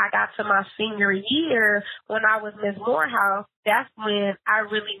time I got to my senior year, when I was Ms. Morehouse, that's when I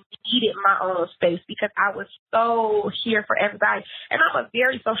really needed my own space because I was so here for everybody. And I'm a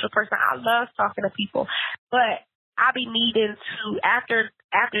very social person. I love talking to people, but I be needing to, after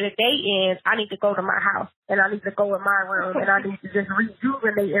the day ends, I need to go to my house and I need to go in my room and I need to just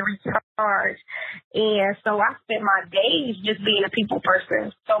rejuvenate and recharge. And so I spent my days just being a people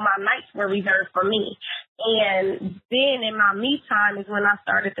person. So my nights were reserved for me. And then in my me time is when I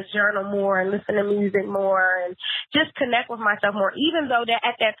started to journal more and listen to music more and just connect with myself more, even though that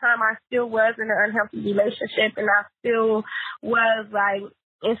at that time I still was in an unhealthy relationship and I still was like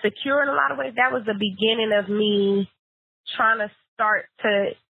insecure in a lot of ways. That was the beginning of me trying to start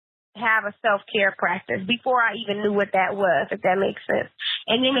to have a self-care practice before I even knew what that was, if that makes sense.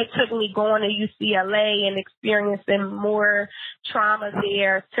 And then it took me going to UCLA and experiencing more trauma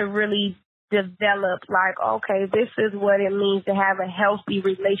there to really develop like, okay, this is what it means to have a healthy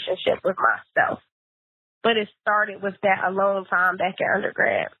relationship with myself. But it started with that alone time back in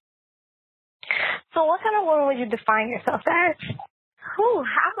undergrad. So what kind of woman would you define yourself as?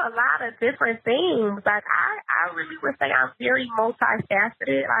 I'm a lot of different things. Like, I really would say I'm very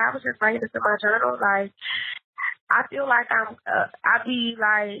multifaceted. Like, I was just writing this in my journal. Like, I feel like I be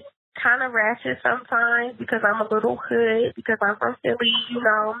like kind of ratchet sometimes because I'm a little hood, because I'm from Philly, you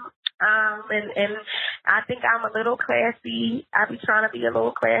know. And I think I'm a little classy. I be trying to be a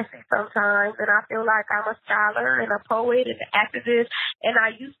little classy sometimes, and I feel like I'm a scholar and a poet and an activist, and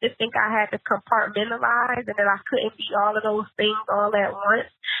I used to think I had to compartmentalize and that I couldn't be all of those things all at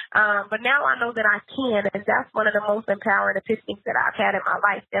once. But now I know that I can, and that's one of the most empowering epiphanies that I've had in my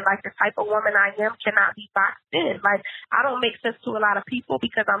life, that like the type of woman I am cannot be boxed in. Like, I don't make sense to a lot of people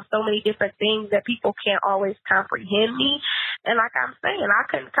because I'm so many different things that people can't always comprehend me. And like I'm saying, I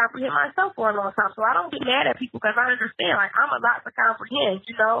couldn't comprehend myself for a long time. So I don't get mad at people because I understand, like, I'm a lot to comprehend,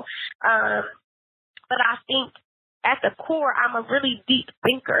 you know. But I think at the core, I'm a really deep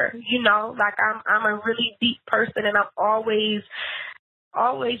thinker, you know. Like, I'm a really deep person, and I'm always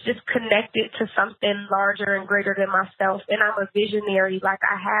just connected to something larger and greater than myself. And I'm a visionary. Like,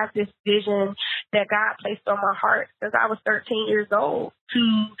 I have this vision that God placed on my heart since I was 13 years old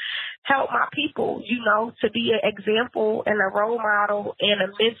to help my people, you know, to be an example and a role model and a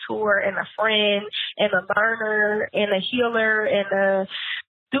mentor and a friend and a learner and a healer and a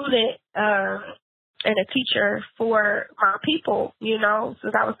student and a teacher for my people, you know.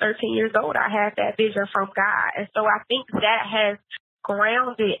 Since I was 13 years old, I had that vision from God. And so I think that has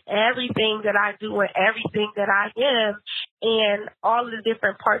grounded everything that I do and everything that I am, and all of the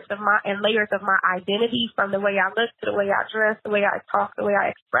different parts of my and layers of my identity, from the way I look to the way I dress, the way I talk, the way I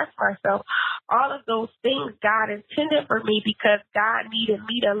express myself. All of those things God intended for me because God needed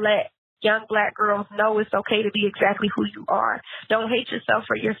me to let young Black girls know it's okay to be exactly who you are. Don't hate yourself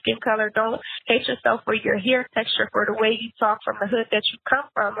for your skin color. Don't hate yourself for your hair texture, for the way you talk, from the hood that you come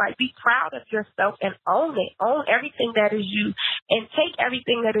from. Like, be proud of yourself and own it. Own everything that is you, and take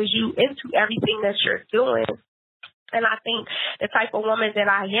everything that is you into everything that you're doing. And I think the type of woman that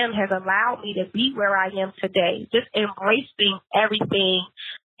I am has allowed me to be where I am today, just embracing everything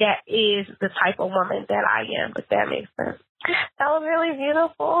that is the type of woman that I am, if that makes sense. That was really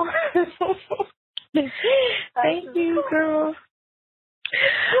beautiful. Thank you, girl.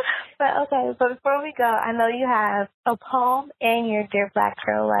 But okay, so before we go, I know you have a poem and your Dear Black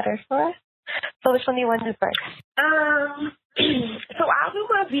Girl letter for us. So which one do you want to do first? So I'll do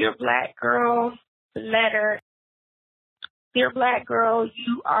my Dear Black Girl letter. Dear Black girl,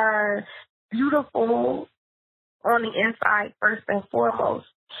 you are beautiful on the inside first and foremost.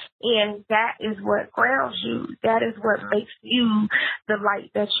 And that is what grounds you. That is what makes you the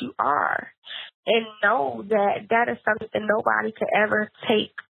light that you are. And know that that is something nobody could ever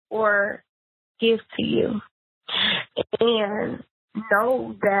take or give to you. And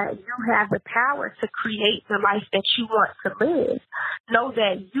know that you have the power to create the life that you want to live. Know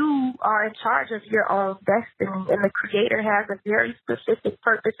that you are in charge of your own destiny, and the Creator has a very specific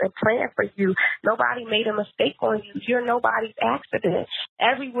purpose and plan for you. Nobody made a mistake on you. You're nobody's accident.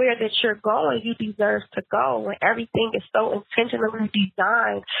 Everywhere that you're going, you deserve to go, and everything is so intentionally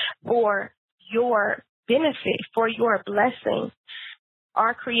designed for your benefit, for your blessing.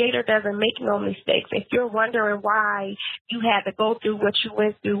 Our Creator doesn't make no mistakes. If you're wondering why you had to go through what you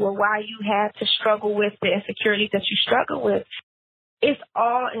went through, or why you had to struggle with the insecurities that you struggle with, it's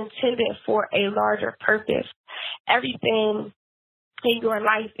all intended for a larger purpose. Everything in your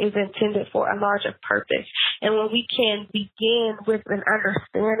life is intended for a larger purpose. And when we can begin with an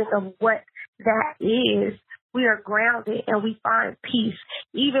understanding of what that is, we are grounded and we find peace.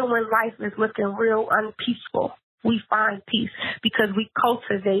 Even when life is looking real unpeaceful, we find peace because we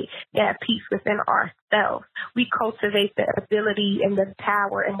cultivate that peace within ourselves. We cultivate the ability and the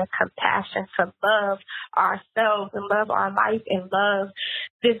power and the compassion to love ourselves and love our life and love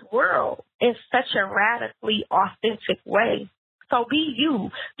this world in such a radically authentic way. So be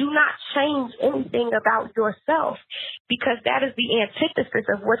you. Do not change anything about yourself, because that is the antithesis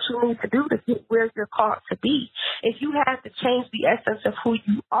of what you need to do to get where you're called to be. If you have to change the essence of who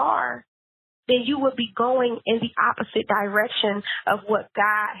you are, then you would be going in the opposite direction of what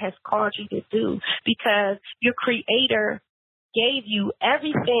God has called you to do, because your Creator gave you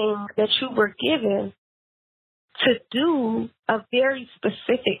everything that you were given to do a very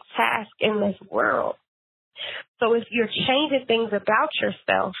specific task in this world. So if you're changing things about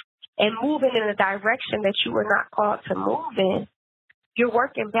yourself and moving in a direction that you were not called to move in, you're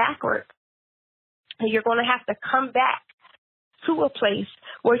working backwards. And you're going to have to come back to a place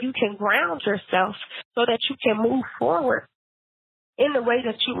where you can ground yourself so that you can move forward in the way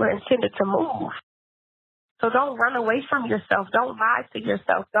that you were intended to move. So don't run away from yourself. Don't lie to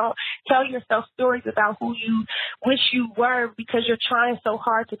yourself. Don't tell yourself stories about who you wish you were because you're trying so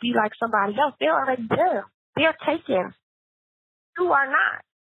hard to be like somebody else. They're already there. They're taken. You are not.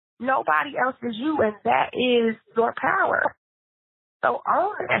 Nobody else is you, and that is your power. So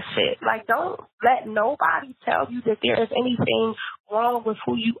own that shit. Like, don't let nobody tell you that there is anything wrong with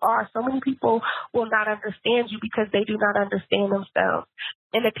who you are. So many people will not understand you because they do not understand themselves.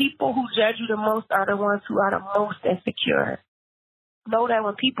 And the people who judge you the most are the ones who are the most insecure. Know that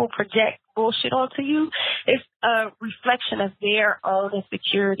when people project bullshit onto you, it's a reflection of their own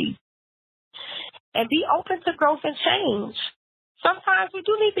insecurity. And be open to growth and change. Sometimes we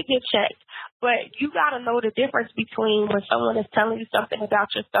do need to get checked, but you got to know the difference between when someone is telling you something about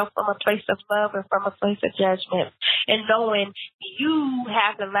yourself from a place of love and from a place of judgment, and knowing you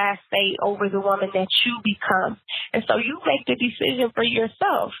have the last say over the woman that you become. And so you make the decision for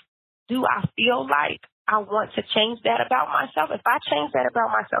yourself. Do I feel like I want to change that about myself? If I change that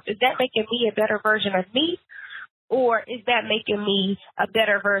about myself, is that making me a better version of me? Or is that making me a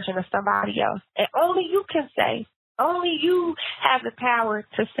better version of somebody else? And only you can say. Only you have the power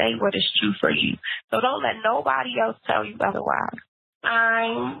to say what is true for you. So don't let nobody else tell you otherwise.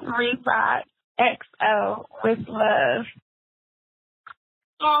 I'm Rebot XO with love.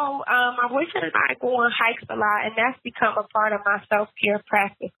 So my boyfriend and I go on hikes a lot, and that's become a part of my self-care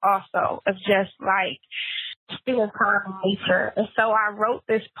practice also, of just like spending time in nature. And so I wrote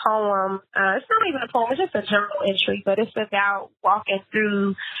this poem. It's not even a poem, it's just a journal entry, but it's about walking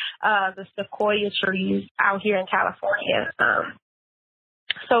through the sequoia trees out here in California.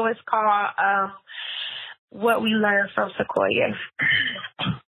 So it's called What We Learned from Sequoia.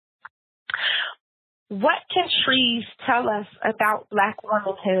 What can trees tell us about Black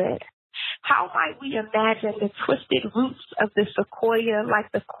womanhood? How might we imagine the twisted roots of the sequoia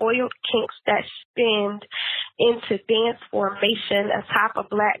like the coiled kinks that spin into dance formation atop a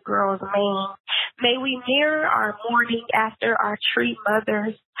Black girl's mane? May we mirror our mourning after our tree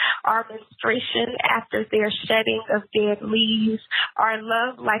mothers, our menstruation after their shedding of dead leaves, our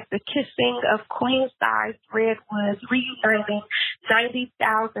love like the kissing of queen-sized redwoods reuniting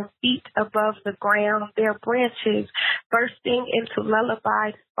 90,000 feet above the ground, their branches bursting into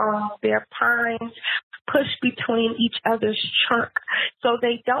lullaby song, their pines pushed between each other's trunk so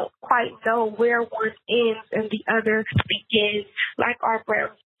they don't quite know where one ends and the other begins, like our brown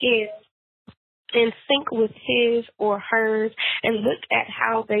skins in sync with his or hers, and look at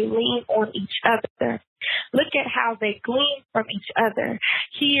how they lean on each other. Look at how they glean from each other.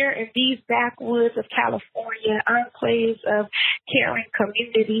 Here in these backwoods of California, enclaves of caring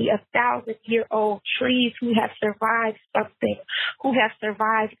community, 1,000-year-old trees who have survived something, who have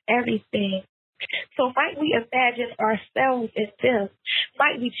survived everything. So might we imagine ourselves in them?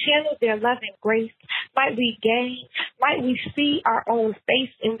 Might we channel their loving grace? Might we gain? Might we see our own face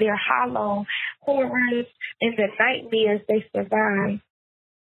in their hollow horrors and the nightmares they survive?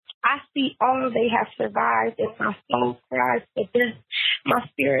 I see all they have survived, and my soul cries for them. My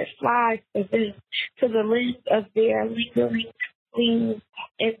spirit flies for them to the lens of their lingering gleams,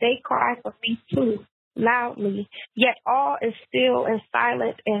 and they cry for me too, loudly. Yet all is still and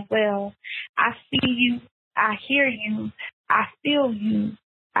silent and well. I see you, I hear you, I feel you,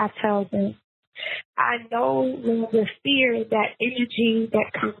 I tell them. I no longer fear that energy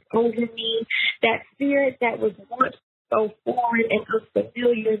that comes over me, that spirit that was once so foreign and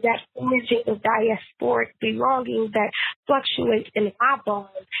unfamiliar, that origin of diasporic belonging that fluctuates in my bones,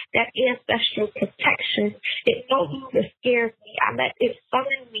 that ancestral protection. It no longer scares me. I let it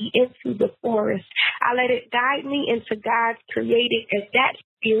summon me into the forest. I let it guide me into God's creating, and that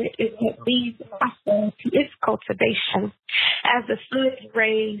spirit is what leads my soul to its cultivation. As the sun's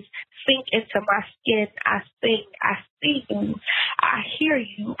rays sink into my skin, I sing, I see you, I hear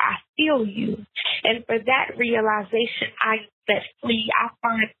you, I feel you. And for that realization, I set free. I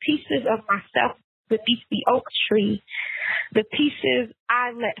find pieces of myself beneath the oak tree. The pieces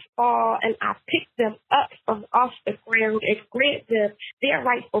I let fall, and I pick them up from off the ground and grant them their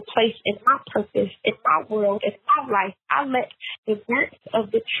rightful place in my purpose, in my world, in my life. I let the works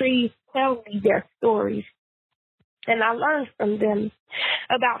of the trees tell me their stories. And I learned from them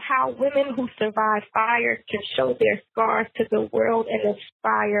about how women who survive fire can show their scars to the world and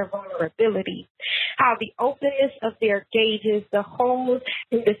inspire vulnerability. How the openness of their gauges, the holes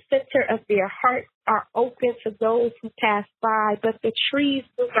in the center of their hearts are open to those who pass by, but the trees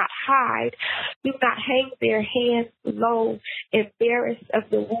do not hide, do not hang their hands low, embarrassed of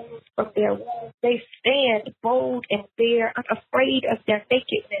the wounds from their wounds. They stand bold and bare, unafraid of their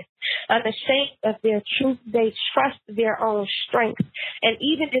nakedness, Unashamed of their truth, they trust their own strength. And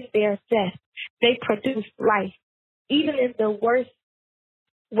even in their death, they produce life. Even in the worst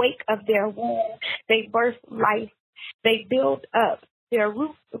wake of their womb, they birth life. They build up. Their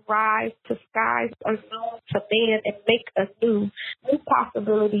roots rise to skies unknown to man and make anew new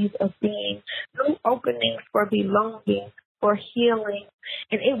possibilities of being, new openings for belonging, for healing.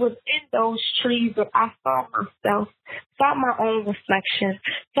 And it was in those trees that I saw myself, saw my own reflection,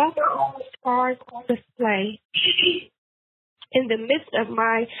 saw my own scars on display in the midst of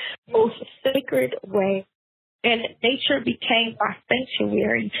my most sacred way. And nature became my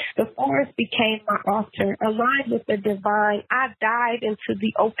sanctuary. The forest became my altar. Aligned with the divine, I dive into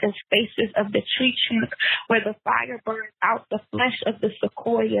the open spaces of the tree trunk where the fire burned out the flesh of the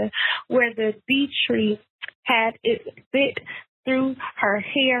sequoia, where the bee tree had its bit through her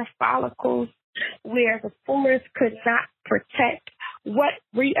hair follicles, where the forest could not protect what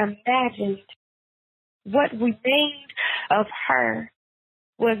reimagined, what remained of her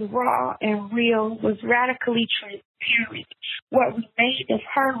was raw and real, was radically transparent. What remained of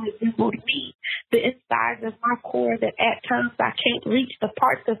her resembled me, the insides of my core that at times I can't reach, the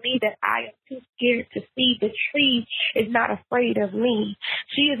parts of me that I am too scared to see. The tree is not afraid of me.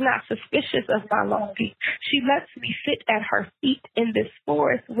 She is not suspicious of my longing. She lets me sit at her feet in this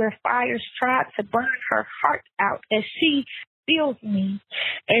forest where fires tried to burn her heart out, and she feels me,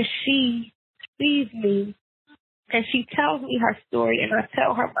 and she sees me. And she tells me her story, and I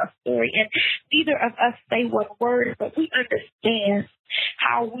tell her my story. And neither of us say one word, but we understand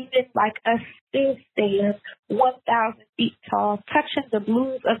how women like us still stand 1,000 feet tall, touching the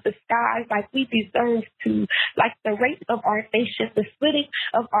blues of the sky like we deserve to, like the rape of our nation, the slitting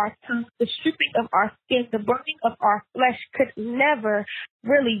of our tongues, the stripping of our skin, the burning of our flesh could never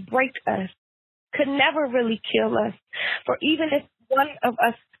really break us, could never really kill us. For even if one of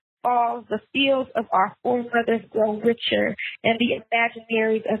us falls, the fields of our foremothers grow richer, and the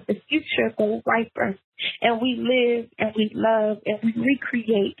imaginaries of the future go riper. And we live, and we love, and we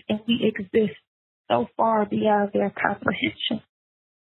recreate, and we exist so far beyond their comprehension.